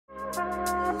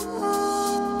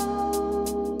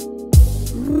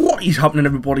What is happening,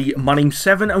 everybody? My name's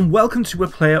Seven and welcome to a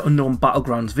PlayerUnknown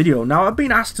Battlegrounds video. Now, I've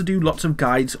been asked to do lots of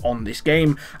guides on this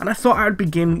game and I thought I'd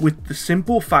begin with the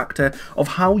simple factor of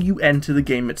how you enter the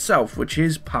game itself, which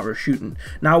is parachuting.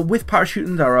 Now, with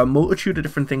parachuting there are a multitude of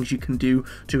different things you can do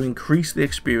to increase the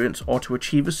experience or to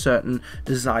achieve a certain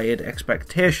desired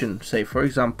expectation. Say, for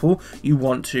example, you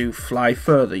want to fly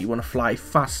further, you want to fly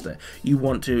faster, you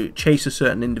want to chase a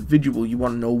certain individual, you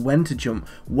want to know when to jump,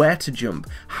 where to jump,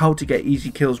 how to get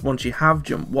easy kills once you have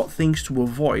jumped, what things to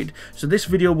avoid. So this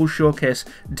video will showcase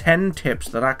 10 tips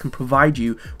that I can provide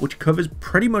you, which covers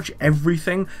pretty much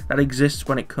everything that exists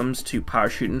when it comes to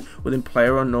parachuting within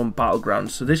PlayerUnknown Battlegrounds.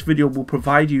 So this video will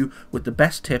provide you with the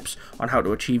best tips on how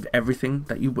to achieve everything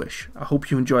that you wish. I hope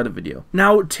you enjoy the video.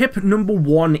 Now, tip number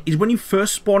 1 is when you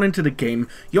first spawn into the game,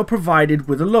 you're provided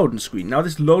with a loading screen. Now,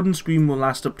 this loading screen will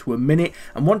last up to a minute,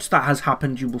 and once that has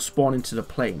happened, you will spawn into the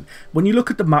plane. When you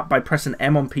look at the map by pressing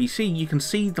M on PC, you can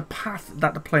see the path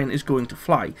that the plane is going to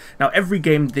fly. Now, every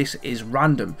game this is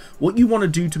random. What you want to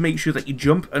do to make sure that you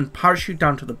jump and parachute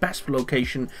down to the best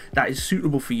location that is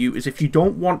suitable for you is, if you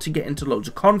don't want to get into loads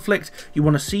of conflict, you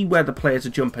want to see where the players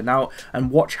are jumping out and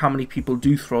watch how many people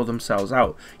do throw themselves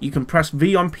out. You can press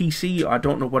V on PC, I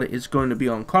don't know what it is going to be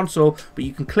on console, but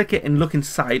you can click it and look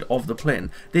inside of the plane.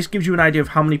 This gives you an idea of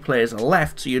how many players are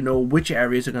left, so you know which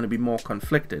areas are going to be more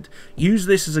conflicted. Use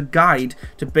this as a guide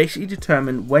to basically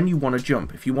determine when you want to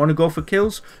jump. If you want to go for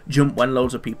kills, jump when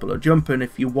loads of people are jumping.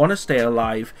 If you want to stay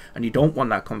alive and you don't want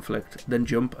that conflict, then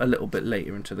jump a little bit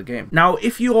later into the game. Now,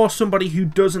 if you are somebody who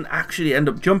doesn't actually end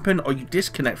up jumping or you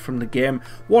disconnect from the game,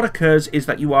 what occurs is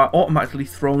that you are automatically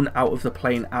thrown out of the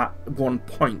plane at one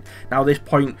point. Now, this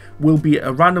point will be at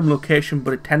a random location,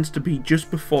 but it tends to be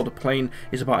just before the plane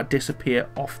is about to disappear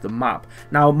off the map.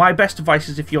 Now, my best advice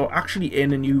is, if you're actually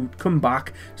in and you come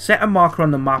back, set a marker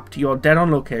on the map to your dead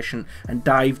on location and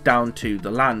dive down to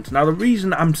the land. Now, the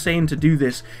reason I'm saying to do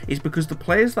this is because the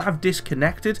players that have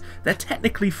disconnected, they're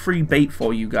technically free bait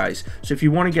for you guys. So if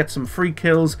you want to get some free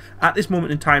kills, at this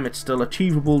moment in time it's still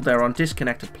achievable. They're on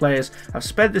disconnected players. I've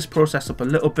sped this process up a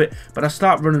little bit, but I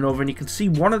start running over and you can see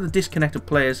one of the disconnected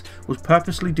players was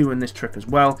purposely doing this trick as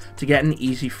well to get an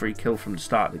easy free kill from the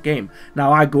start of the game.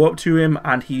 Now, I go up to him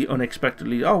and he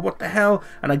unexpectedly, oh, what the hell,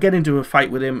 and I get into a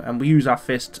fight with him and we use our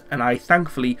fists and I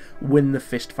thankfully win the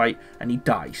fist fight and he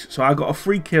dies. So I got a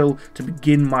free kill to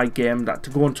begin my game, that to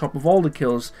go on top of all the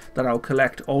kills that I'll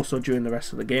collect also during the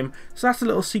rest of the game. So that's a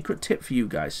little secret tip for you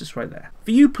guys, just right there.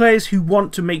 For you players who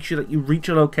want to make sure that you reach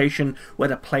a location where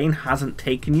the plane hasn't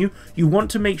taken you, you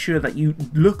want to make sure that you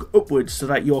look upwards so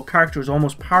that your character is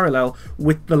almost parallel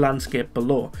with the landscape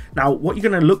below. Now, what you're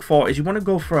going to look for is you want to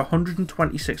go for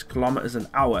 126 kilometers an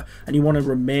hour and you want to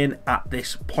remain at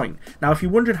this point. Now, if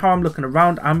you're wondering how I'm looking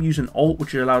around, I'm using Alt,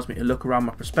 which allows me to look around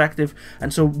my perspective,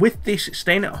 and so with this,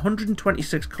 staying at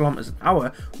 126 kilometers an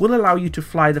hour will allow you to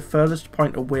fly the furthest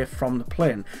point away from the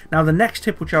plane. Now, the next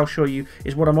tip which I'll show you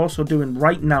is what I'm also doing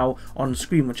right now on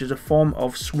screen, which is a form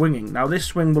of swinging. Now, this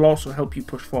swing will also help you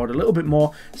push forward a little bit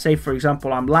more. Say, for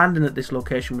example, I'm landing at this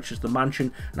location, which is the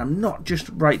mansion, and I'm not just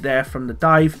right there from the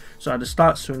dive, so I just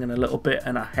start swinging a little bit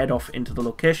and I head off into the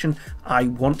location I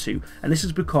want to. And this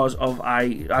is because of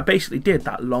I basically did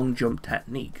that long jump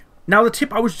technique. Now, the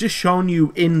tip I was just showing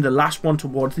you in the last one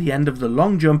towards the end of the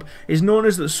long jump is known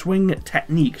as the swing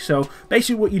technique. So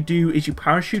basically what you do is you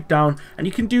parachute down, and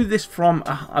you can do this from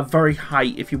a very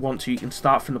height if you want to. You can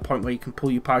start from the point where you can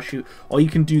pull your parachute, or you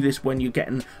can do this when you're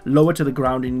getting lower to the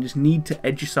ground and you just need to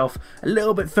edge yourself a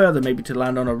little bit further, maybe to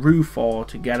land on a roof or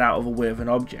to get out of the way of an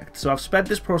object. So I've sped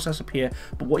this process up here,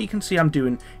 but what you can see I'm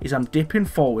doing is I'm dipping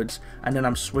forwards and then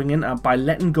I'm swinging, and by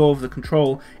letting go of the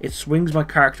control, it swings my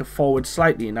character forward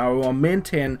slightly. Now, I will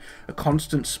maintain a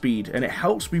constant speed, and it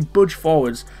helps me budge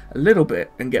forwards a little bit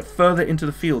and get further into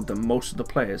the field than most of the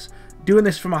players. Doing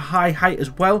this from a high height as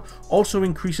well also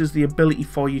increases the ability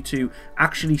for you to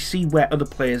actually see where other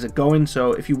players are going.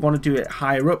 So if you want to do it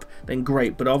higher up, then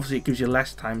great, but obviously it gives you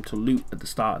less time to loot at the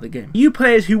start of the game. You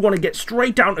players who want to get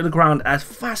straight down to the ground as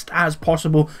fast as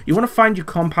possible, you want to find your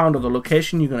compound or the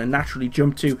location you're going to naturally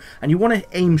jump to, and you want to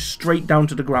aim straight down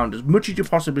to the ground as much as you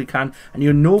possibly can, and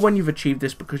you'll know when you've achieved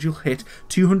this because you'll hit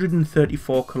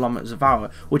 234 kilometers an hour,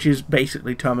 which is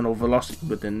basically terminal velocity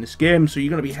within this game. So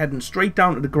you're going to be heading straight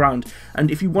down to the ground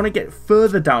And if you want to get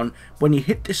further down, when you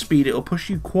hit this speed, it'll push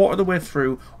you quarter of the way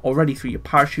through already through your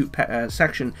parachute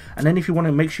section. And then if you want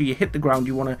to make sure you hit the ground,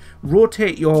 you want to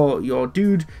rotate your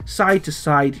dude side to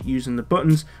side using the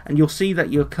buttons, and you'll see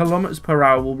that your kilometers per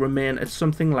hour will remain at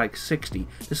something like 60.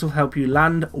 This will help you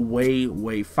land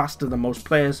way faster than most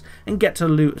players and get to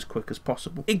the loot as quick as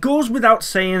possible. It goes without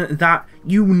saying that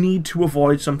you need to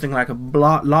avoid something like a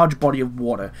large body of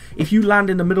water. If you land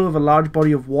in the middle of a large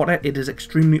body of water, it is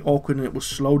extremely awkward and it will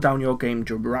slow down your game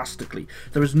drastically.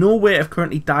 There is no way of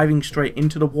currently diving straight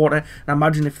into the water, and I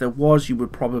imagine if there was, you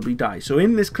would probably die. So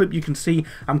in this clip you can see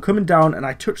I'm coming down and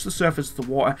I touch the surface of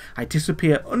the water, I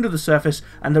disappear under the surface,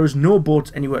 and there is no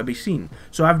boats anywhere to be seen.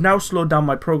 So I've now slowed down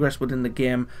my progress within the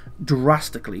game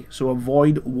drastically, so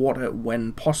avoid water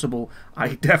when possible.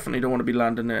 I definitely don't want to be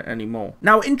landing it anymore.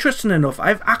 Now, interesting enough,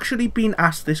 I've actually been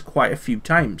asked this quite a few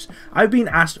times. I've been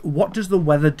asked, what does the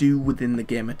weather do within the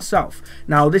game itself?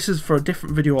 Now, this is for a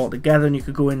different video altogether, and you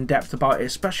could go in depth about it,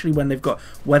 especially when they've got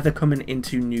weather coming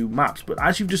into new maps. But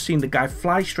as you've just seen the guy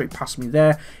fly straight past me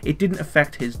there, it didn't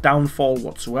affect his downfall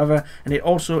whatsoever, and it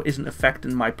also isn't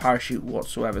affecting my parachute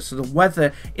whatsoever. So the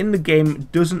weather in the game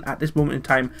doesn't at this moment in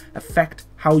time affect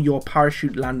how your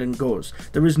parachute landing goes.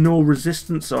 There is no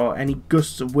resistance or any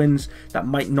gusts of winds that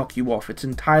might knock you off. It's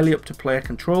entirely up to player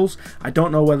controls. I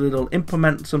don't know whether they'll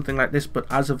implement something like this, but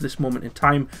as of this moment in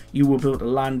time, you will be able to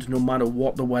land no matter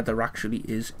what the weather actually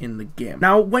is in the game.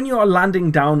 Now, when you're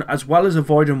landing down, as well as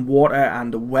avoiding water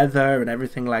and the weather and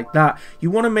everything like that,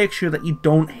 you want to make sure that you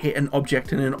don't hit an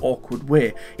object in an awkward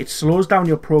way. It slows down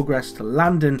your progress to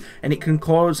landing, and it can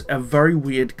cause a very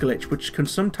weird glitch, which can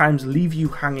sometimes leave you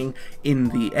hanging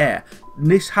in the air.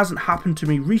 This hasn't happened to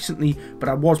me recently, but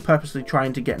I was purposely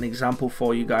trying to get an example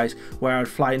for you guys where I'd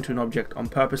fly into an object on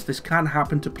purpose. This can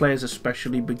happen to players,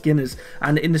 especially beginners.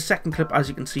 And in the second clip, as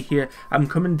you can see here, I'm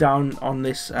coming down on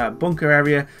this bunker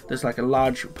area. There's like a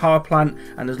large power plant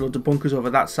and there's loads of bunkers over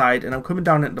that side, and I'm coming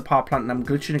down into the power plant and I'm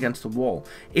glitching against the wall.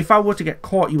 If I were to get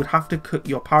caught, you would have to cut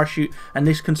your parachute, and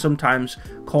this can sometimes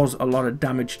cause a lot of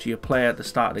damage to your player at the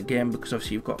start of the game, because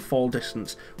obviously you've got fall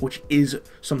distance, which is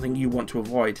something you want to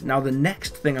avoid. Now, the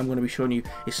next thing I'm going to be showing you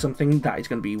is something that is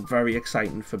going to be very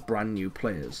exciting for brand new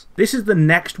players. This is the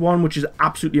next one, which is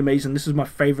absolutely amazing. This is my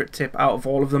favorite tip out of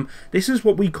all of them. This is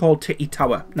what we call Titty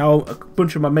Tower. Now, a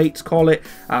bunch of my mates call it,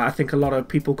 I think a lot of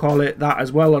people call it that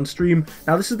as well on stream.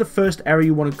 Now, this is the first area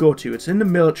you want to go to. It's in the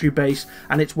military base,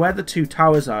 and it's where the two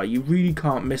towers are. You really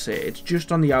can't miss it. It's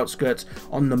just on the outskirts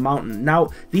on the mountain. Now,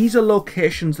 these are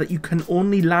locations that you can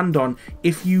only land on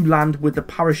if you land with the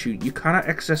parachute. You cannot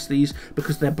access these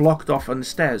because they're blocked off on the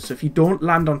stairs. So if you don't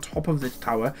land on top of this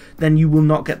tower, then you will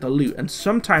not get the loot. And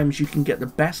sometimes you can get the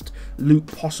best loot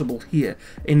possible here.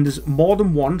 And there's more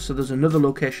than one, so there's another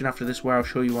location after this where I'll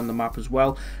show you on the map as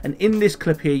well. And in this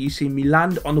clip here, you see me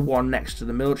land on the one next to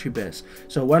the military base.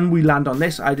 So when we land on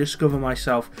this, I discover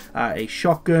myself a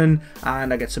shotgun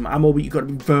and I get some ammo, but you've got to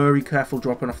be very careful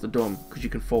dropping off the dome because you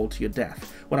can fall to your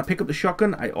death. When I pick up the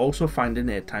shotgun, I also find an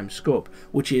airtime scope,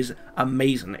 which is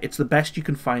amazing. It's the best you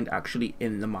can find actually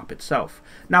in the map itself.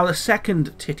 Now, the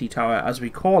second Titty Tower, as we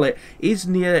call it, is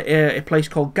near a place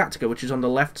called Gatka, which is on the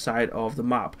left side of the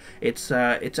map. It's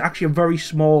actually a very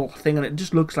small thing, and it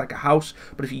just looks like a house.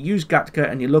 But if you use Gatka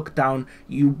and you look down,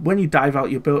 when you dive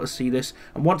out, you'll be able to see this.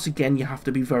 And once again, you have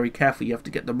to be very careful. You have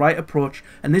to get the right approach,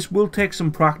 and this will take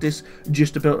some practice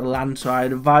just to be able to land. So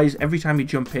I'd advise every time you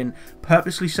jump in,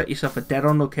 purposely set yourself a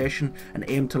dead-on location and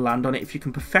aim to land on it. If you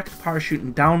can perfect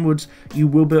parachuting downwards, you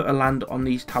will be able to land on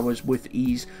these towers with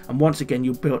ease. And once again,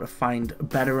 you'll be able to find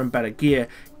better and better gear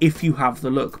if you have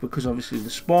the luck, because obviously the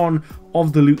spawn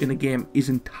of the loot in the game is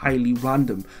entirely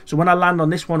random. So when I land on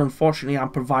this one, unfortunately,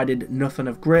 I'm provided nothing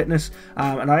of greatness.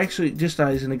 And I actually, just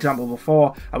as an example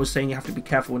before, I was saying you have to be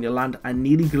careful when you land. I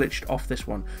nearly glitched off this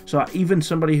one. So even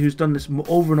somebody who's done this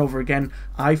over and over again,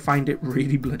 I find it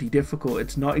really bloody difficult.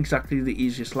 It's not exactly the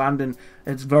easiest landing.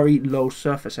 It's very low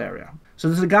surface area. So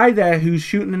there's a guy there who's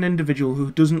shooting an individual who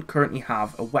doesn't currently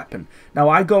have a weapon. Now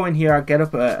I go in here, I get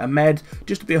up a med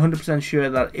just to be 100% sure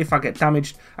that if I get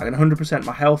damaged, I get 100%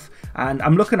 my health. And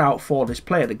I'm looking out for this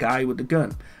player, the guy with the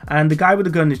gun. And the guy with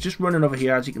the gun is just running over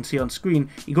here, as you can see on screen.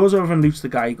 He goes over and loots the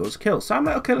guy, he goes kill. So I'm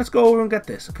like, okay, let's go over and get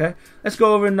this, okay? Let's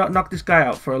go over and knock this guy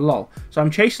out for a lol. So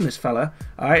I'm chasing this fella,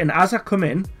 alright, and as I come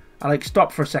in, I like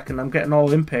stop for a second, I'm getting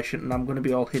all impatient and I'm going to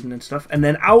be all hidden and stuff. And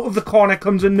then out of the corner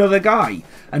comes another guy.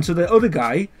 And so the other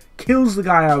guy kills the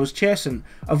guy I was chasing,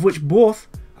 of which both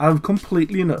are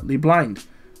completely and utterly blind.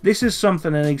 this is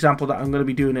something, an example that I'm going to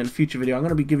be doing in a future video. I'm going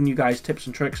to be giving you guys tips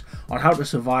and tricks on how to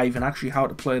survive and actually how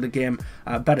to play the game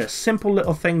better. Simple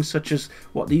little things such as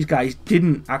what these guys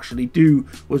didn't actually do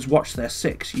was watch their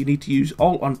 6. You need to use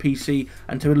Alt on PC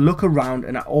and to look around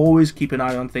and always keep an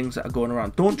eye on things that are going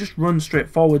around. Don't just run straight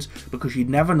forwards because you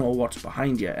never know what's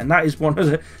behind you. And that is one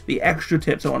of the extra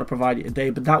tips I want to provide you today,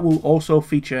 but that will also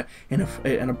feature in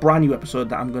a brand new episode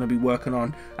that I'm going to be working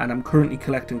on and I'm currently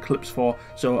collecting clips for.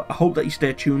 So I hope that you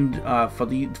stay tuned for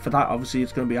that. Obviously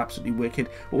it's going to be absolutely wicked.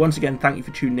 But once again, thank you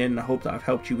for tuning in. I hope that I've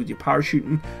helped you with your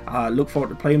parachuting. Look forward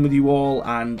to playing with you all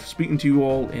and speaking to you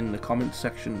all in the comments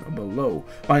section below.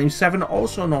 My name's Seven,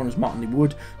 also known as Martin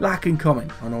Wood. Like and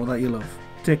comment on all that you love.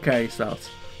 Take care of yourselves.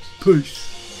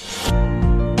 Peace.